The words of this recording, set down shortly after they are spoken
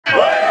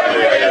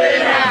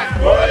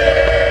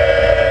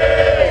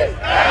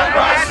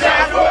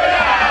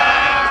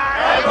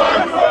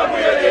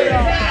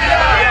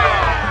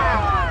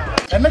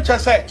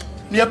Just say,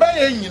 near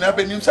by you know,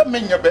 when you some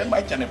men your bed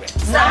might anyway.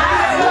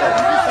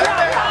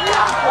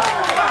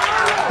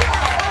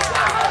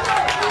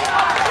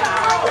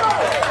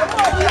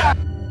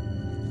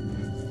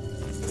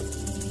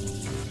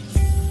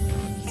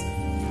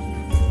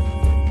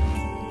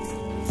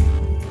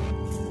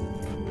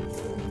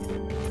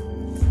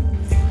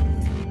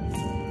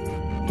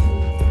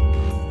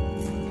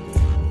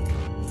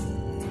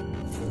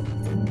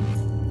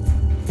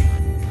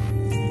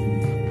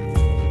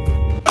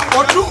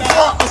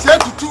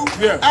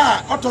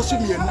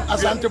 Otosimi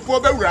Asantefo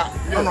bewura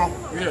no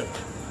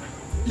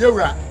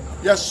yewura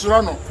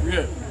yesro no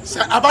se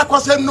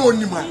abakwase no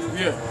onima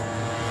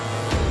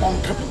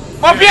onka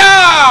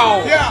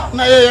obia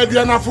na ye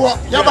aduanafo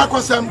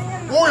yabakwasem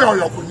wo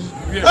yoyokuni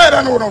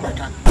era no no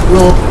baka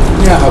no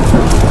nya hafu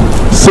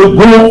so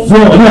go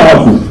for nya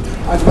hafu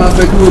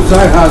asmanteku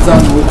sai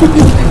hazan wo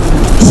kudi.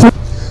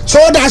 So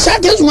the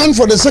Ashantees went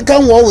for the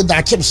second war with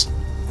their chips.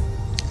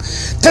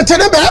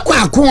 Tetere be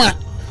akwa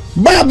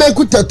ba be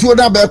ku tatuo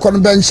da be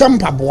kono ben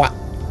shampaboa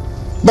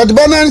but the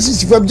banana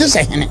is for just a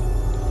hene.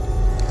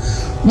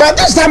 But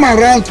this time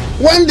around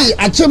when the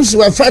Achims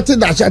were fighting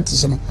the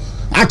Ashantees no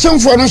Achim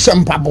for no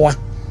shampaboa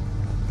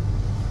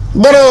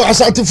but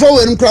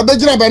Asantefo we nkra be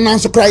gina be nan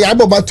so kra ya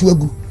boba to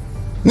agu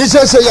ni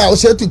say ya o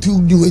say to do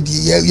we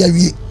ya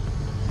wi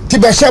ti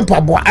be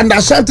shampaboa and the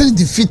Ashantees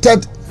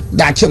defeated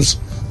the Achims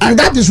and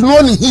that is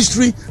known in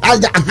history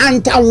as the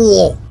Ahanta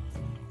War.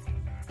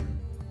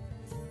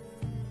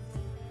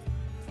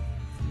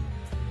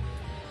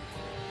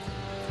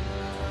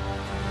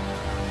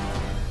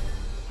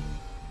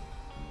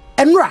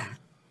 Enra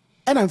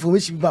and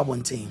information about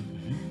one thing.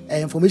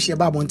 Information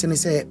about one thing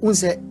is say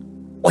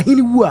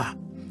ohini wu a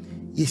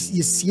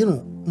yes you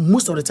know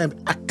most of the time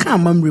I can't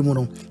remember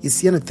mono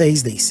yes you know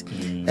Thursdays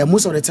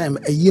most of the time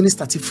a year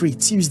start free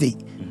Tuesday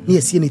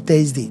yes you know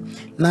Thursday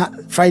na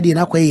Friday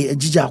na kwai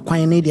ejija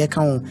kwan na dey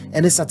kan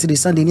and Saturday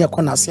Sunday near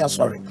corner say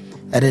sorry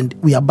and then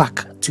we are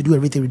back to do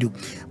everything we do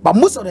but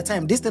most of the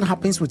time this thing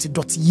happens with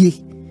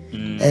 .ye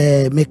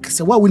make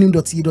say what winning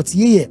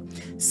 .ye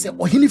say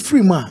ohini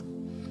free ma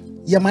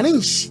ya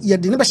manage ya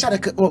de never share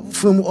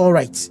from all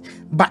right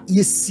but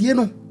yesie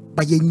no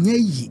but ye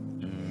nyayi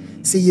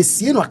say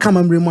yesie no aka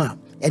mamre mu a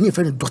ene ye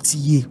friend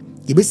 .ye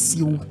ye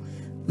besie wo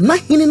na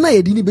hini na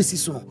ye di ni besi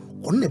so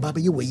on ne ba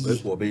be ye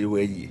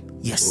wayi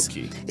yes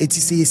okay it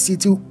is yesie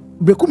ti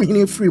brekum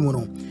hini free mu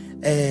no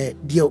de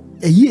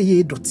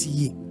ye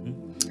 .ye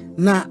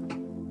na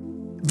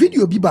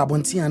video bi ba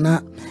bontia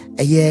na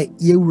ye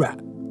wura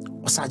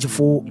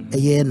Osajifo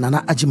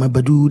Nana Ajima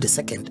Badu the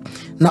second.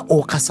 Na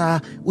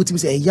Okasa, utim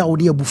say ya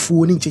odi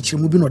abufu ni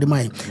nchechirimu bi no de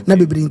mai. Na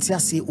bebre nti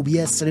ase obi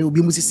esere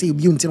obi musi say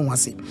obi nti no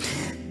wase.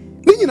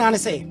 Ni nyina ne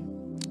say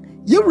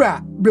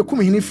yewra brekum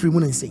hene free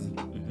mu nsen.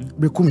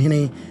 Brekum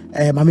hene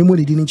mame mo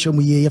di ni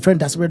nchemu ye friend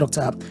that's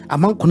Dr.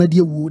 Amankona de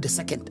wu the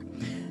second.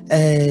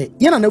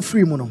 Yana na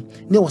free mu no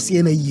ne wose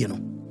ye na yie no.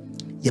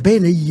 Ye be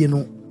na yie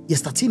no ye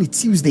start ni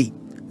Tuesday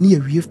ni ye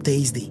wie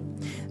Thursday.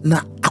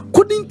 Na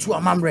according to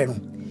amamre no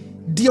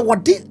dear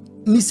what did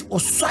Miss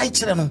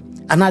Osai no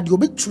and I do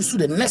be choose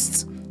the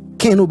next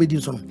can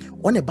obedience on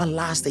one about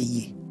last a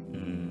year.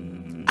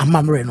 A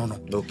mamre no.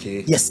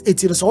 Okay. Yes,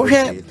 it is all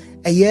here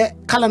a year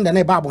calendar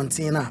ne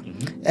babontina.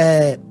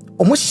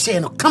 Almost say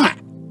no come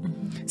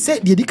on. Say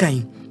the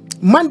kind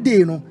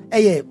Monday no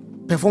a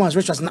performance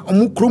rituals na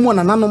omukromo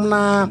na nanom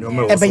na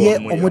ebeye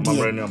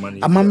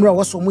omodie. A mamre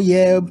was omo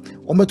ye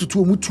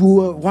ometutu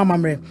omutu wa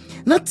mamre.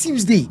 Na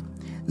Tuesday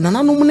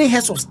Nananom ne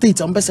heads of state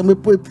ambassador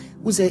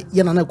who say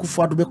Yanana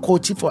Kufuado be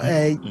called chief for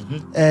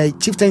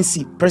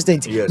chieftaincy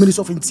president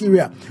minister of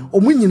interior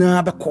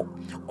omunyina be call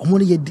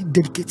omoni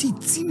dedicated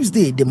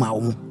Tuesday de ma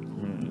omo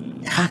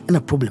ha na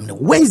problem no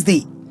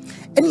Wednesday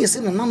any you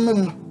say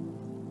nananom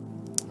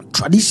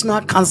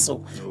traditional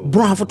council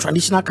bro have for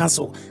traditional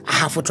council I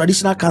have for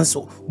traditional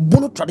council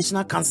bono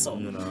traditional council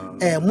mo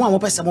am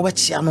pese mo be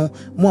chia no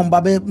mo am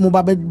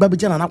babe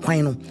jana na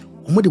kwan no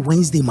omo de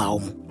Wednesday ma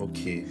omo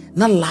okay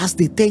na last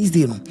day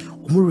Thursday no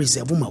omo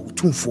reserve ma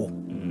otumfo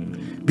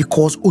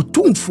because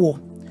otumfo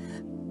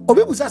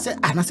obebusa say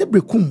na say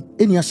brekum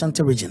eni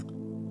Ashanti region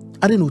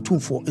ade na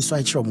otumfo eso a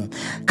kire mo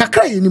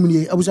kakra yenim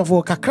ne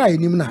abusafo kakra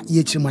yenim na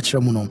ye kire ma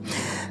kire mo no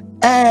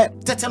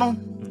tete no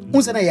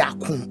unse na ya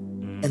akon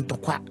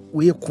entokwa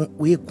we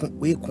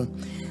kun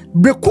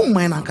brekum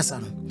man ankasa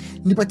no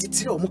nipa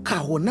titire omo ka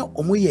ho na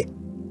omo ye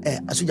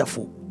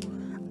asojafo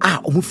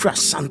omo fra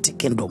Ashanti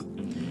kingdom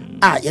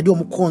yede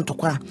omo ko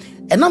ntokwa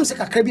enam se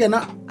kakra bia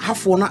na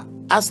hafo na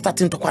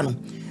starting ntokwa no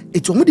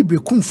eti omo de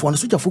brekum fo na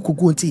asojafo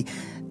kogu nti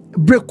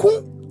brekum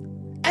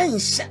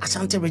enhye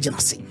Ashanti region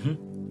ase.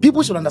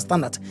 People should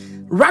understand that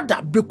rather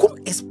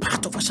brekum is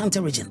part of Ashanti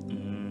region.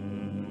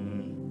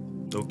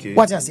 Okay,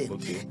 what I say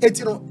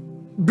it's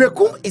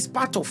brekum is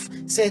part of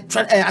say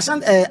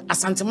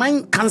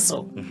Asantehene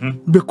council.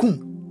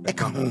 Brekum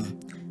eka home.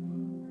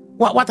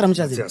 What I'm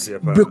saying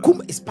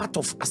brekum is part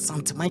of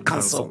Asantehene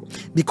council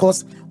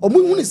because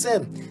omo say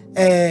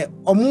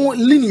omo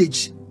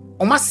lineage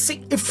omo se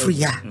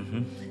efria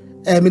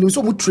menim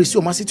so mu trace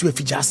o mase to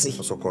afijase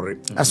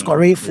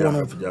ascore for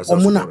no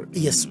omuna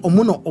yes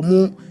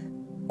omu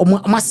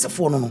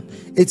massefo no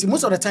eti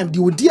most of the time the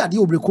odi ade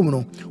obrekum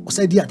no o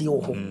say di ade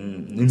wo ho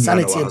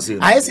sanity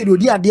I say the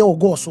odi ade wo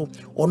go so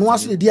ono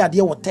aso di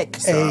ade wo tech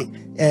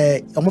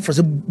omo for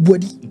say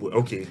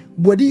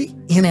buadi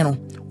hene no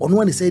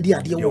ono na say di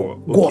ade wo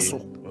go so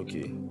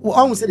we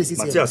almost say this is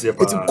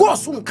it go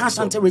so in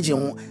Asante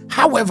region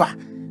however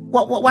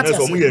what is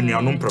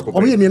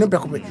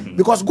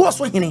because go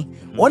so hene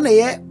on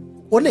ye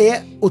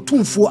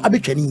otumfo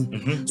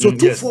abetwani so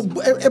tumfo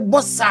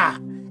bossa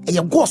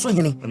e go so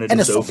hene and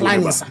a soft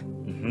line nsa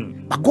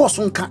but go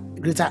so nka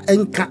greater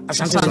enka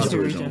Asante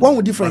region one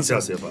with difference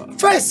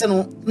first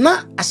no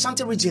na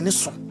Asante region is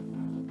so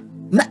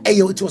na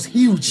it was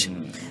huge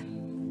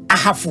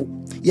ahafo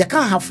ye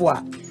kan hafo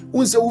a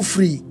unse wo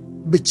free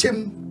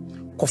bechem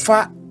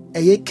kofa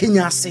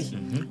Kenya ase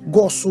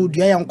go so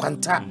dua ya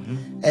nkwanta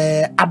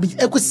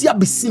ekosi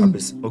abesim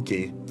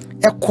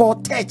eko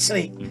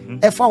techre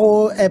efa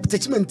ho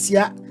attachment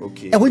ya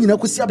eho nyina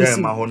kosi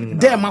abesim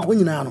dem ho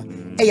nyina no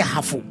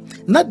hafo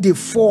na they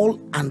fall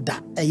under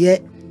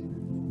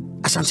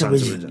Asante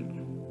region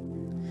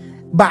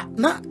but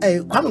na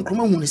Kwame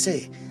Nkrumah hu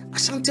say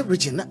Asante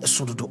region na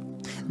esododo.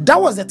 That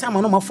was the time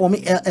I know for me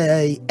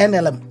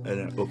NLM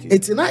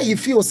it's now you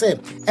feel say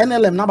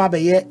NLM na ba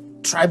be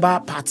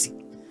tribal party.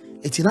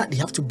 It's not they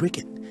have to break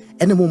it.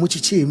 Any more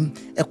much chim,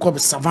 a cop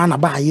savannah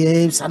by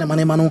ye,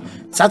 Sanamanemano,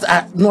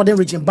 northern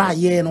region by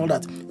ye and all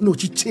that. No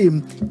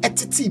chim,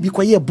 etiti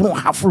because ye born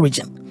half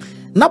region.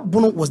 Not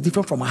Bono was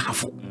different from a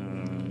half.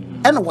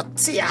 And what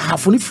say a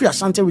half only free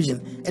Asante region,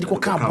 and go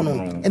Bono,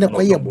 and a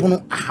quay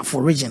Bono a half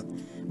region.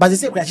 But they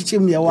say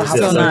chim, you are half.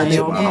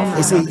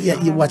 They say, yeah,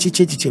 you watch it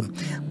chim.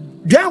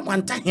 Down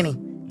one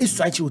time is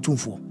strike you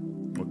 2-4.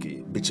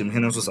 Bichim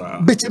hene so sa.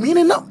 Bichim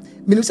hene no.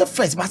 Me say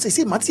first, but I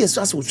say Matthias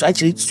so try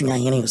to swing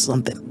hene or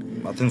something.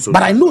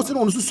 But I know say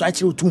no so try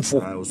to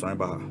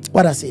 2-4.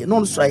 What I say,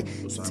 no try.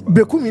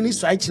 Bekum hene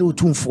try to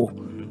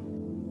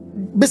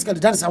 2-4. Basically,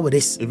 that is how it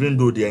is. Even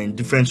though they are in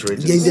different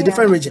regions. Yeah, in a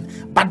different region,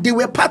 but they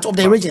were part of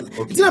the region.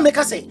 It didn't make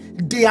us say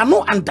they are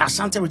not under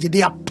Asante region.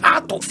 They are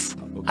part of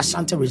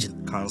Asante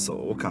region. Council.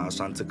 Okay,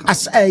 Asante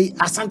Council.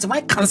 Asante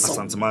my council.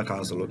 Asante my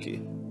council.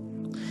 Okay.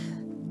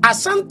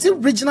 Asante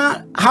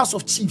Regional House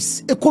of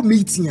Chiefs Eco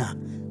meeting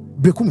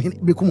Bekum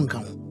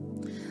nkan.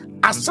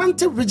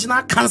 Asante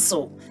Regional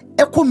Council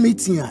Eco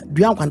meeting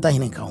Duan Kwanta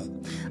hene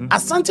nkan.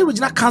 Asante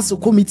Regional Council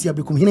committee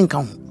Bekum hene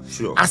nkan.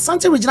 Sure.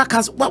 Asante Regional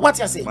Council what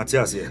you say?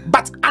 Matthias here.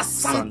 But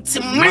Asante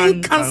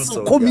Man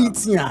Council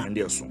committee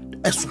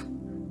eso.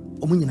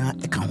 Omo nyina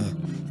eka ho.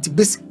 It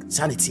basic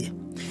sanity.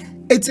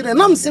 Eti na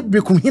nam se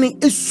Bekum hene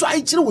esu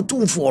ai kire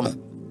wotumfo no.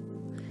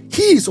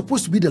 He is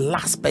supposed to be the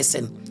last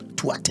person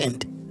to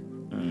attend.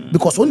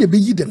 Because only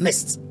be the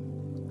next.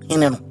 You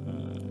know.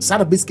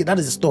 Sada biscuit, that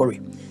is the story.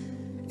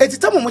 At the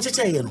time of much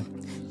you know.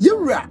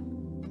 Yura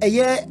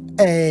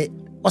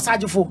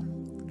Osajifo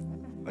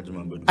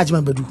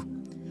Ajimambadu.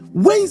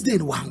 Wednesday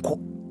no wanko.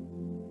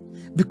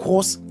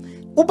 Because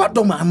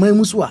Obadoma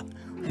Amamuswa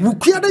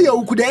Wukiada ya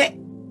ukude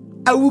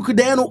a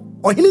wukudeno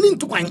or hinning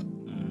to pine.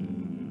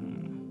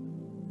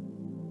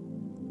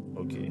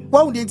 Okay.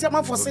 Well, the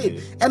entire for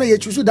say, and I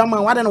choose that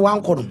man 1 and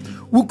 1 column.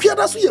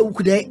 Wukiada so ya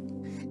ukude.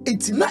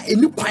 It's not a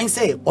new pine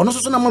say, or no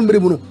so no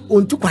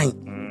on 2 pine.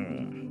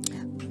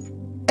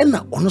 And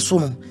now on so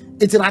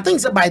it's I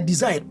think by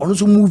design on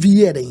so movie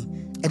here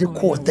at the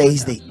core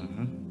Thursday.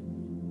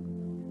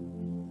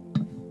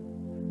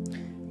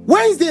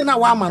 Wednesday now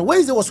 1 man.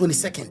 Wednesday was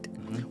 22nd.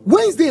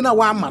 Wednesday now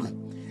 1 man.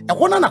 And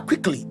one na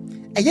quickly.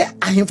 A year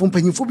I am from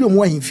Pennyphobia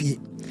more in fee.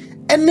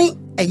 Any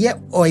a year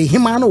or a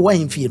himano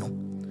way in fee.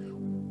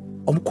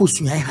 Course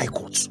you high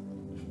courts.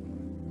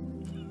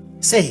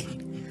 Say.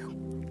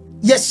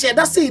 Yes,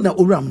 that's saying na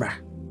Urama.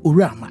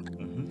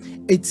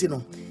 It's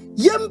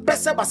yem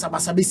pesa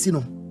basa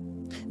besino.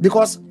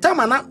 Because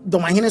tamana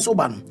Dormahene so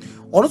ban.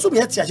 Also me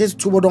at just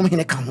 2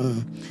 Dormahene kan ho.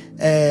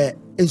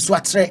 In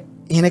Swatre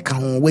hene kan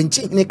ho,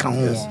 wenchi hene kan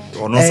ho.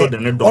 Also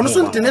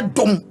the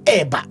dom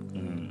eba.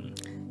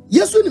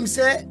 Yes when him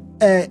say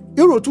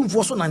Euro 2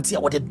 so nanti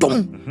what the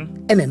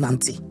dom ene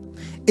nanti.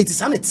 It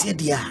is an etie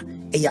dia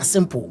e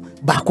simple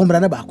ba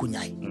kombra na ba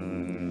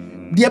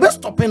kunyai. The best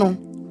stopping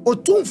on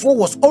Otumfo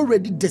was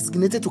already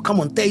designated to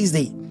come on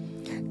Thursday.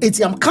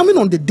 I'm coming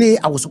on the day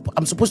I'm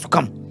supposed to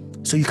come.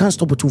 So you can't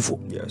stop Otumfo.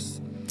 Yes.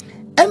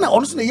 And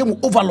also the young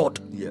overlord.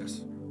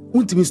 Yes.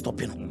 Won't mean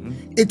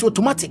stopping. It's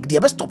automatic. The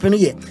best stopping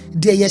here.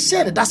 They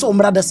share that's all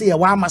brother say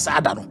wa masa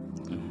adano.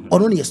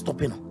 Or only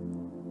stopping.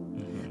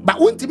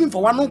 But won't mean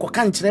for one uncle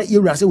can't say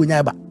you say we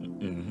never.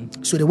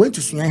 So they went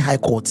to Sunyai High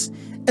Court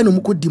and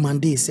Umuko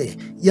demand they say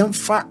young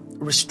fat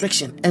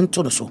restriction and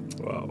so.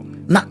 Wow.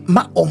 Na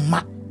ma or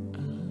ma.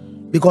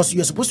 Because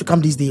you're supposed to come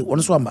this day on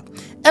Swamba.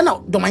 And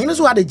now Dormahene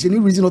who had a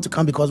genuine reason not to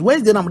come because where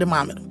is the name of the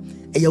man?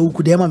 A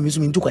Yakudema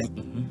Museum to Quay.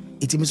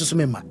 It's a Mrs.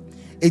 Memma.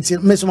 It's a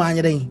Miss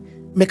Manya.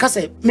 Make us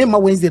say, remember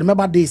Wednesday,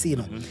 remember days, you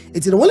know.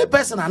 It's the only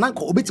person and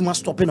uncle Obitima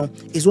stopping on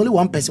is only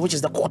one person, which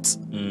is the court.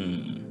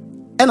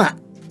 And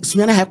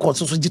Sunyana High Court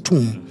so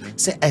jitum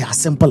say as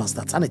simple as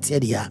that. And it's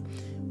here.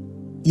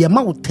 You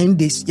amount 10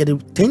 days, you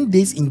 10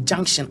 days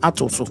injunction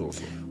at also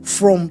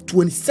from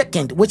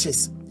 22nd, which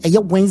is a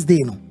Wednesday,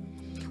 no,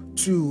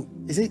 to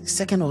is it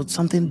 2nd or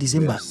something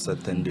December? Yes,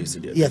 10 days.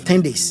 Yeah,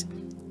 10 days.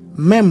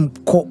 Mem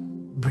ko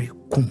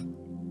brekum.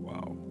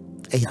 Wow.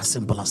 As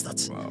simple as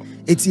that. Wow.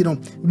 It's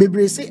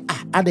baby say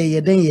ade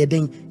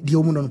yeden the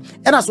omuno.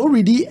 And as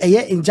already a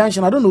year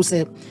injunction, I don't know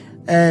say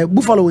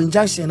Buffalo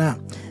injunction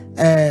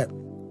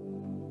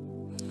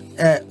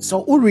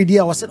so already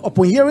I was said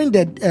upon hearing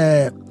that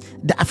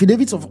the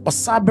affidavit of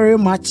Osabere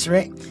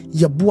Machre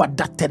Yabua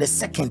dated the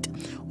 2nd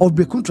of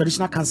Brekum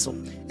Traditional Council.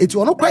 It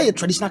will not quite a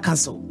traditional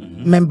council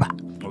member.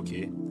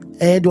 Okay.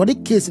 The other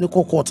case in the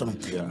court.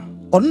 Yeah.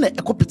 On a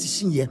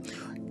competition here.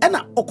 And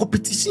a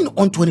competition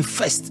on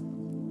 21st.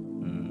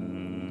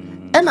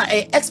 And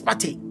a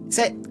expert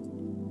said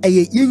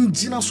a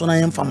ingina son I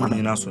am from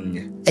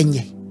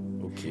Enye.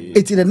 Okay.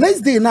 It's the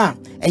next day now.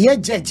 A year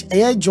judge,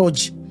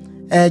 George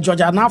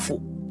Anafo.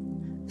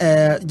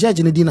 Judge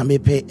in the dinner may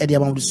pay at the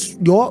amount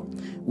your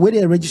where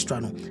they register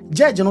no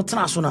judge no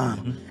transona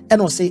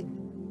and say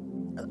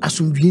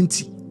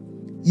asumbienti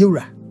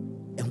yura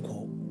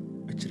enko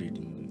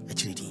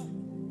actually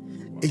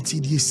it's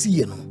the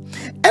see no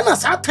and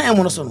as that time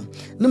on so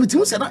no me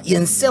tell say na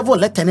yen several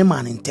letter ne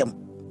man intem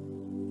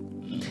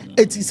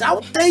it is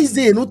out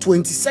Thursday no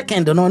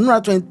 22nd no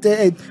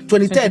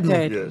 23rd no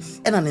yes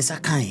and an esa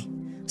kan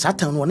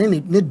satan no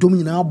ne dom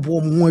nyina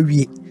abo mo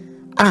awie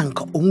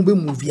anka omu be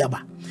movie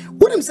aba.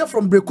 When himself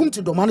from Brekum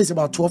to Dormahene is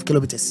about 12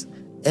 kilometers,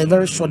 a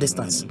very short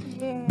distance.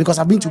 Because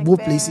I've been to both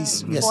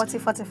places. Yes,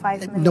 40-45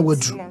 minutes. No,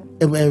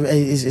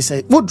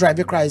 we'll drive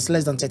a is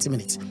less than 30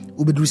 minutes.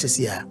 We'll be doing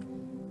here.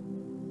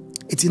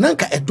 It's in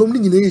Anka a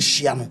dominating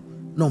Shiano,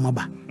 no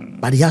maba,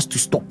 but he has to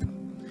stop.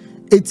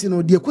 It's the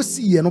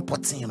Ecosi no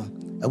potino.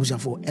 I was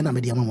for and I'm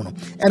a diamono.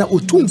 And I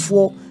would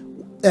for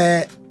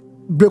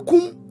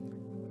Brekum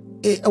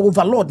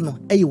overlord no,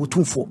 a would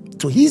for.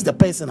 So he's the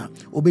person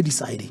who be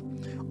decided.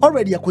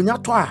 Already a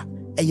kunyatwa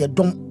a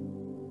dom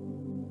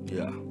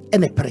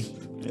and a pray.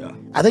 Yeah.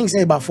 I think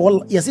say about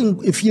 4 years in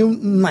if you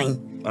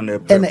 9 and a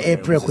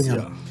prayer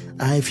kunya.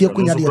 If you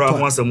kunya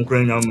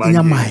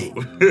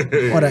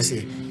what I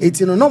say.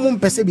 It's no one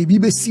person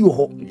be see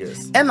ho.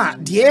 Yes.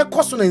 And the air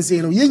consonant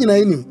say no ye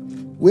nyina enim.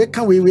 We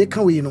can we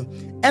no.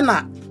 And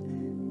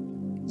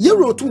ye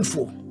rotum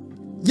for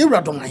ye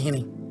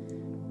Dormahene.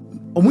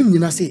 Omun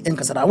nyina say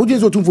enkasa wo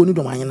dwenso tum for ni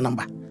Dormahene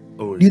number.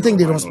 Oh, do you think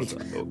they don't speak?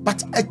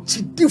 But a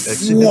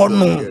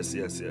yes.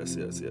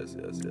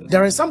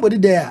 There is somebody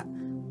there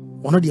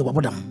on the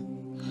wabodam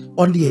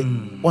on the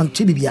on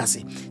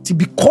TBBC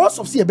because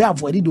of see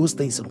avoid those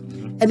things.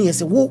 And he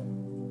say, "Wo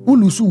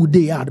ulusu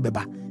day yard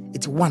beba."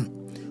 It's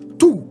 1,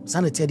 2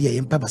 sanitary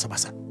and pepper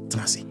sabasa.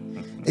 Tenasi.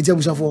 It's a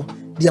for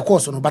the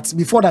course no. But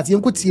before that, you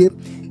could see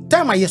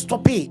time I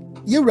stop pay.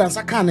 You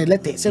ransa can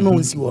letter say no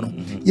one see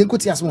one. You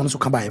could see as one so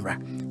come by.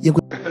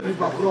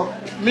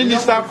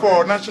 Minister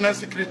for National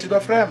Security, the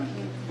friend.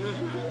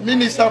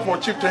 Minister for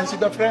Chieftaincy,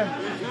 the friend.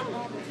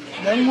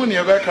 Then when you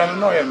ever can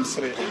know him,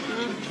 say,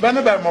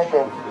 Banaba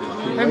Mopo,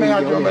 I may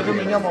have done better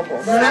than Yamopo.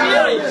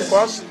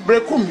 Because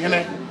Brekum,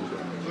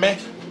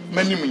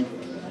 me, me,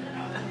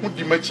 would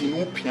you match in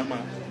Upiama?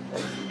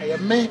 I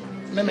am me,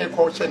 me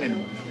question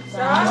in. I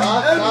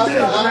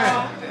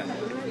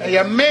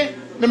am me,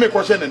 me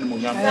question in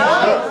Munyam.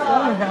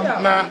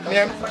 Now,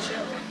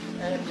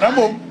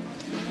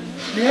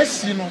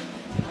 yes, you know.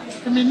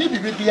 I mean, need to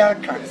be the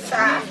car.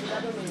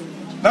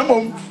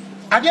 Number,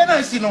 I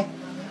didn't see no.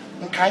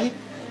 Okay,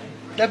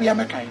 there be a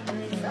Makai.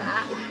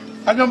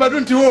 I don't know to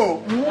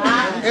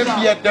if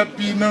you had the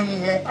pinon,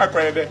 I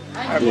cried.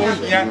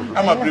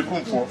 I'm a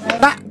Brekum for.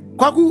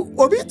 Kwaku,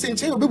 Obi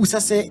Tinche, Obi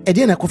say, a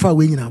dinner cofa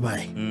winning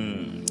by.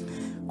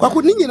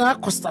 Kwaku Nina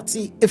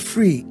constati a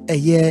free a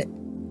year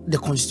the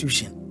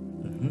constitution.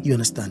 You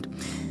understand?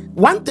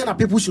 One thing that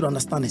people should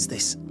understand is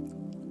this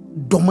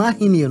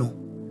Dormahene, you know.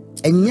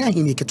 Enya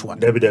hini ketwa.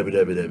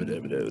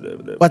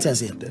 What I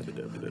say?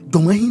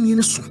 Dormahene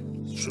ni so.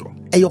 Sure.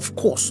 Of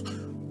course.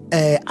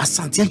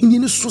 Asantehene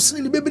ni so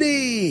sin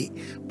bebre.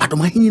 But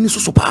Dormahene ni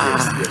so pa.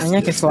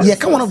 Yeah,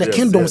 come one of the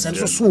kingdoms and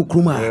so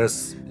kruma.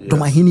 Yes.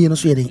 Dormahene ni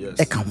so ye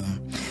e ka ho.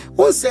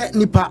 Won say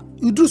nipa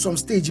you do some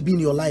stage be in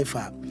your life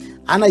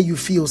and you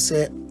feel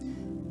say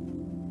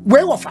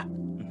where wafa.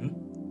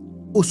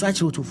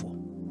 Oswachi otufo.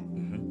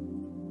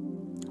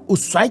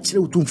 Oswachi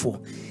otufo.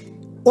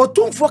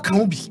 Otumfo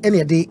kan bi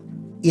ene de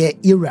ye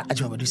era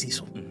ajabadu say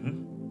so.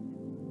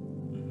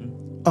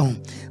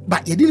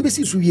 But you didn't be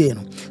so ye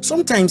no.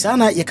 Sometimes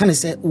ana you can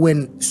say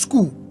when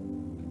school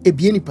e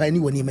bi enipa ni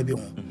woni maybe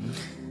on.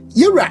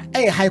 Yera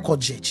a high court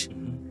judge.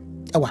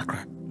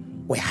 Awakra.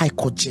 We high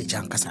court judge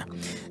ankasa.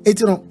 It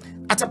you know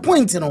at a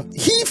point you know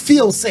he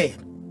feels say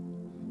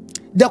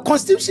the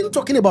constitution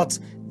talking about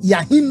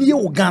Yahini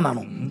Uganda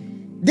no.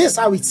 This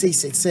how it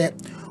says it say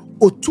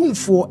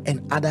Otumfo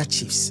and other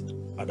chiefs.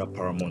 Other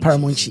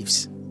paramount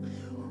chiefs.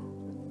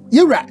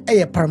 Yura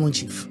a paramount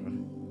chief,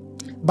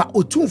 but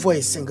Otumfo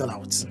is single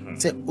out.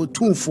 Say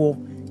Otumfo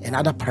and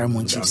other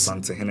paramount chiefs.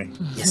 Asantehene.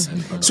 Yes.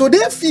 So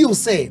they feel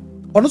say,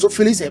 also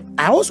feel say,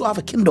 I also have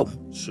a kingdom.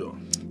 Sure.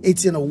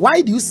 It's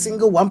why do you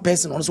single one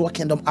person also a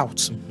kingdom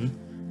out?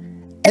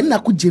 And I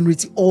could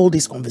generate all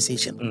this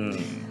conversation.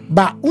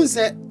 But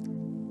unse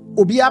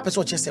Obia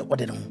person just say what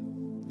they know.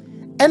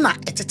 And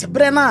it's a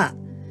brena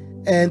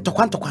and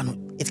tokwano.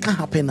 It can't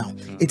happen now.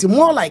 It's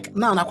more like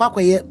now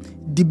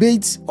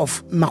debate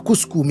of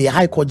Makusku, me a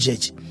high court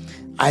judge.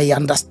 I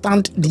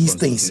understand these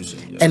things,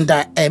 and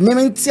that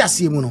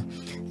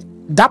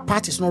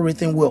part is not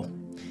written well.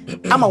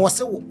 I'm was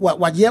say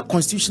what year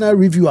constitutional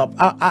review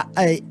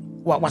I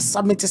was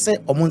submitted say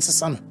or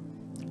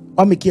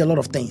make a lot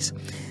of things,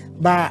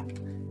 but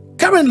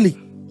currently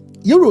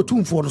you wrote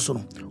two for no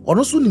or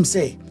no soon him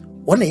say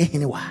one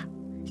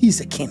he is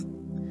a king.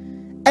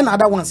 And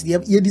other ones,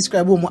 you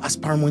describe him as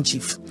paramount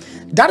chief.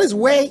 That is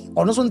where,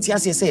 or no one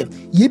say,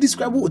 you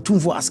describe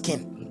Otumfo as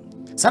king.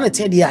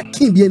 Sanity,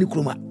 king be any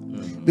kruma.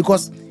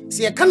 Because,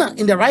 see, a kana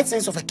in the right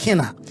sense of a king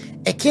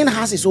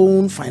has his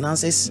own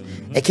finances,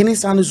 a king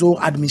has his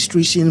own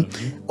administration,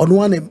 on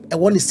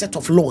one set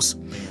of laws.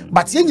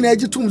 But young in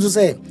to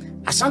say,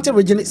 Ashanti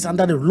region is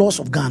under the laws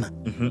of Ghana.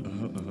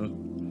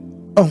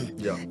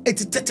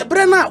 It's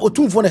Tetebrena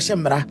Otumfo the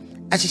Shembra.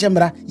 Of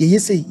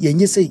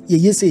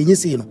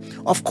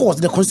course,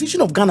 the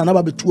constitution of Ghana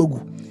never be too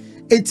good.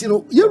 It's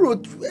you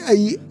wrote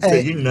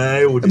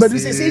but we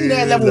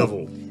say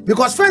level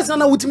because first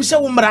na with me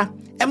show mra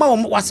Emma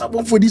was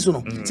for this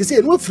one. She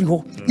say no free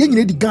ho. You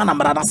need the Ghana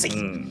mra say.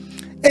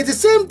 It's the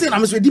same thing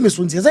I'm saying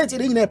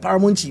say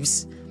paramount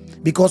chiefs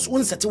because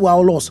when settle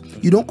our laws,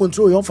 you don't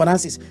control your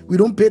finances, we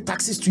don't pay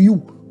taxes to you.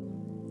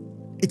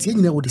 It's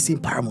with the same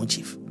paramount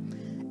chief.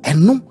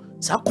 And no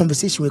so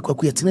conversation we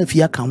kwakwa tena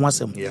fia kan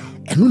wasem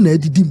eno na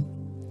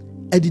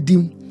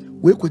adidim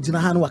we kwagina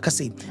ha na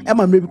wakase e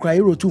ma mrebi kra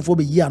euro 2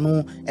 be yi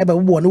ano e be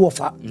wo ne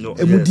wofa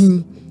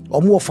emudin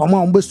omo wofa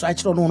ma ombe so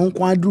akire no nko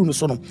aduru no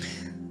so no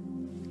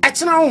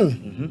akina ho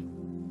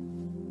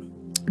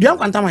diam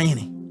kwanta man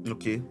hene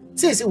okay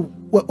say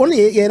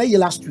only ye na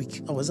last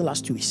week or was it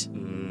last 2 weeks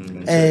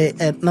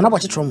na bo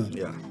chitrom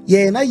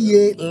ye na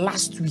ye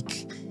last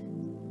week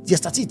ye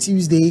started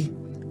Tuesday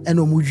and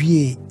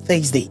omudwie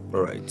Thursday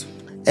all right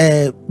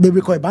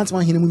baby call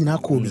Bantam Hine Munina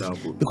Kobe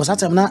because that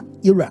time na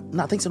era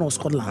na I think no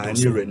Scotland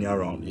also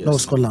around yes no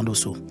Scotland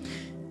also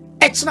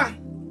Echna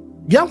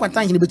Bian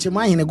Kwanta Hine Beche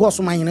man Hine go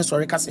so man Hine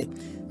sorry ka say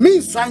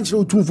mean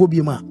Sancho Otumfo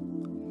bi ma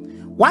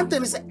one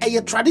thing is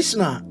a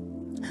traditional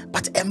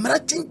but emra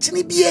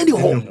chinchini bi any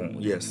ho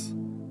yes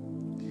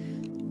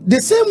the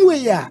same way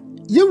ya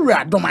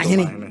Yura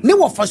Dormahene ne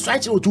wo for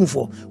Sancho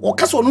Otumfo o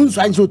ka so no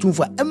Sancho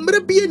Otumfo emra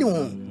bi any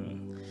ho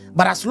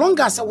but as long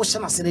as I was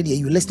saying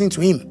you listening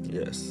to him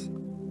yes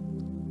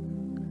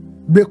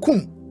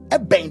Bekum a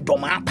bang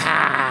Doma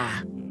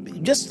pa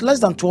just less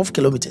than 12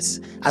 kilometers.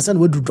 I said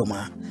we do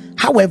Doma.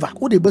 However,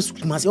 who the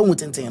best must own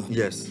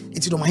yes.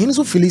 It's Dormahene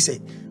so feel say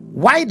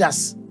why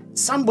does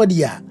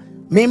somebody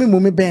maybe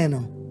Mome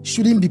Ben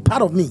shouldn't be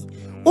part of me?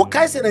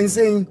 Okay, said and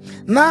saying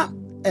now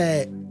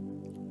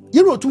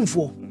you wrote 2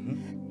 for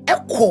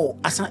echo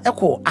as an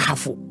echo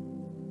ahafo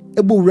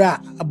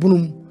ebura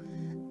abunum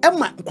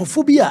Emma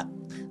Kophobia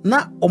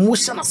na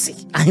omotion say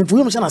ahemfo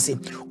yomotion say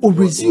o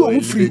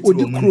resume free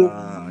odikro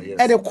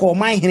e de call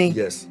my hene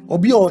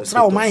obi o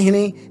tra o my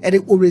hene e de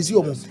o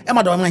resume e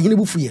ma do my hene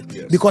bufuye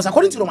because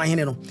according to my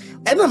hene no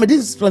and na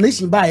this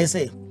explanation by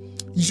say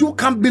you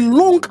can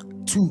belong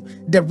to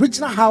the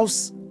original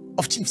house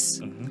of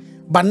chiefs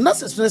but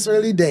not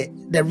necessarily the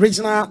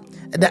original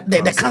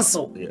the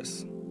council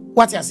yes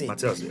what you say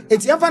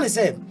it's even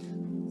say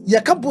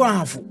yakabo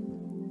ahafo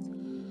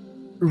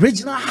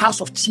original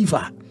house of chief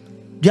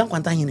Bian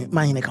Kwanta Hine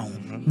mahine ka ho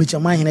Becha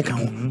mahine ka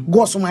ho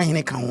Goso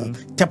mahine ka ho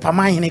Tepa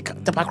mahine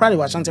Tepa kra de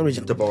wa Ashanti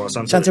region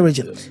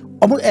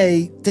omo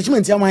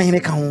attachment ya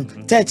mahine ka ho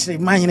Techre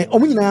mahine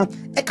omo nyina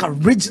e ka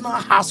regional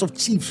house of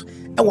chiefs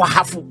e wa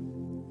hafo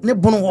ne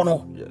bono ho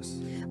no yes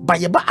ba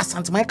ye ba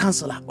Asantehene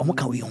councilor omo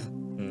ka we ho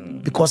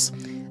because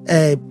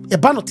e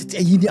ba no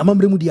tete yi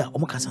amamre mu dia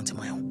omo ka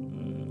Asantehene ho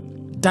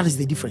that is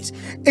the difference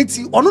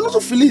eti ono no so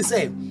feel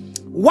say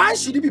why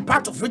should he be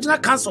part of regional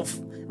council of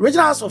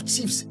regional house of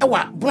chiefs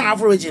ewa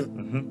Born region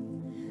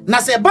na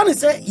say ban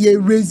say ye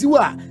raise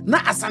wa na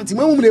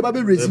Asantehene mu le ba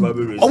be raise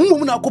omo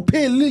mu na ko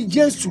pay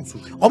allegiance to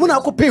omo na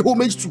ko pay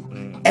homage to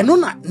eno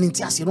na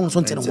nti ase no so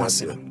ntene ho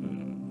ase no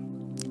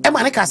e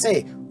ma ne ka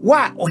say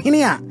wa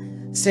ohene a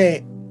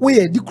say we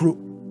ye dikro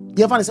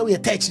ye fa say we ye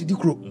touch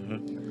dikro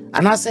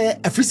ana say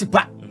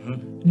afrisipa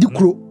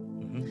dikro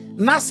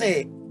na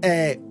say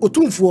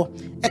Otumfo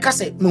e ka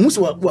say me hu se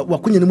wa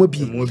kunya ne mo bi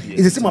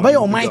e say ma ba ye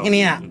o man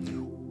hene a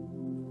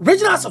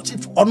regional house of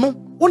chief ono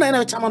una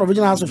na chairman of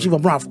regional house of chief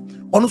of Braf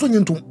ono so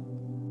nyintum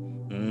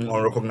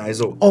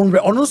unrecognize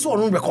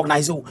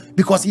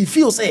because he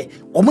feels say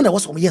omo na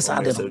was some yes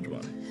ade no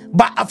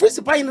but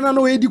afresi pa ina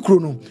no edi kro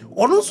no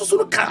ono so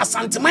no ka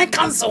Asantehene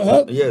council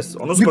ho yes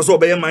ono so because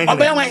obey mine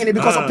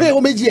because of pay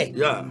homage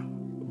yeah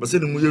but say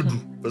no yedu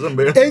person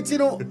be 18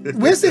 no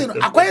we say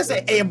acquire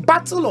say a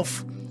battle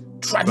of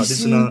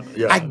tradition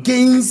yeah.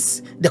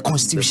 against the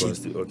constitution.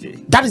 Okay.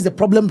 That is the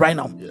problem right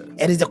now. Yeah.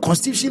 It is the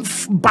constitution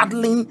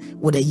battling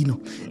with the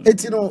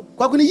It's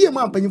kwa kuni year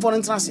man penny for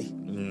instance.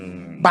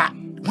 But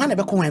when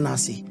ever come and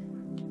say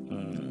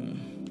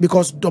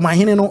because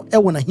Dormahene no e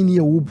wona hini e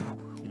wubu.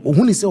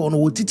 Ohuni say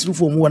ono titiri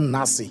for mu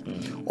na ase.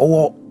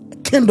 Or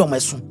kingdom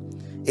esu.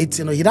 It's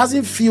he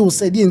doesn't feel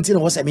say the intina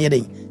was a me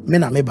den me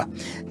na meba.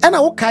 And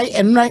okay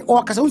and right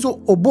or kasa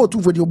so obo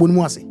tu for the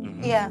obonu ase.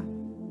 Yeah.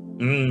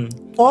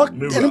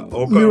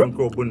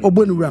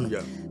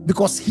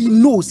 Because he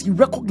knows, he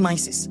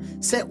recognizes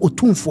say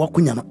otumfo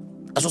akunya no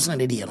aso na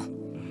de no.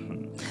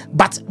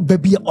 But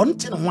baby on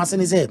ten one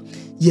say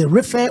you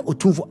refer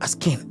otumfo as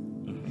king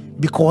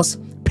because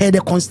per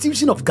the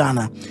constitution of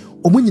Ghana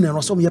omunyina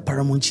no some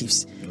paramount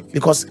chiefs.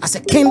 Because as a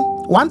king,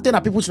 one thing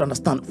that people should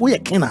understand, we a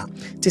king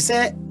to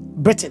say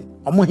Britain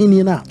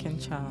omohini na King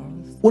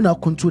Charles will now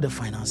control the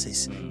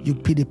finances. You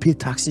pay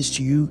taxes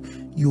to you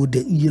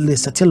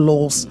settle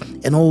laws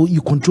and all,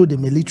 you control the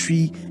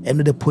military and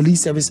the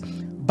police service.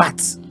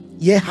 But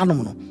yeah,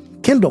 Hanomono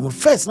kingdom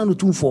first not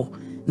to for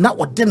not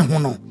what then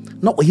hono,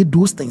 not what he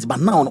those things, but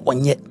now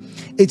on yet.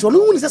 It's only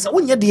when says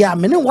when yet they are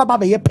many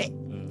wababa ye pay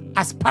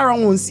as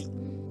paramountcy.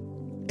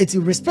 It's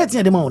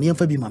respecting the money and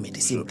for be mammy the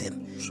same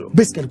thing. Sure.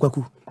 Basically,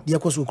 kwaku, the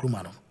akosu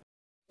krumano.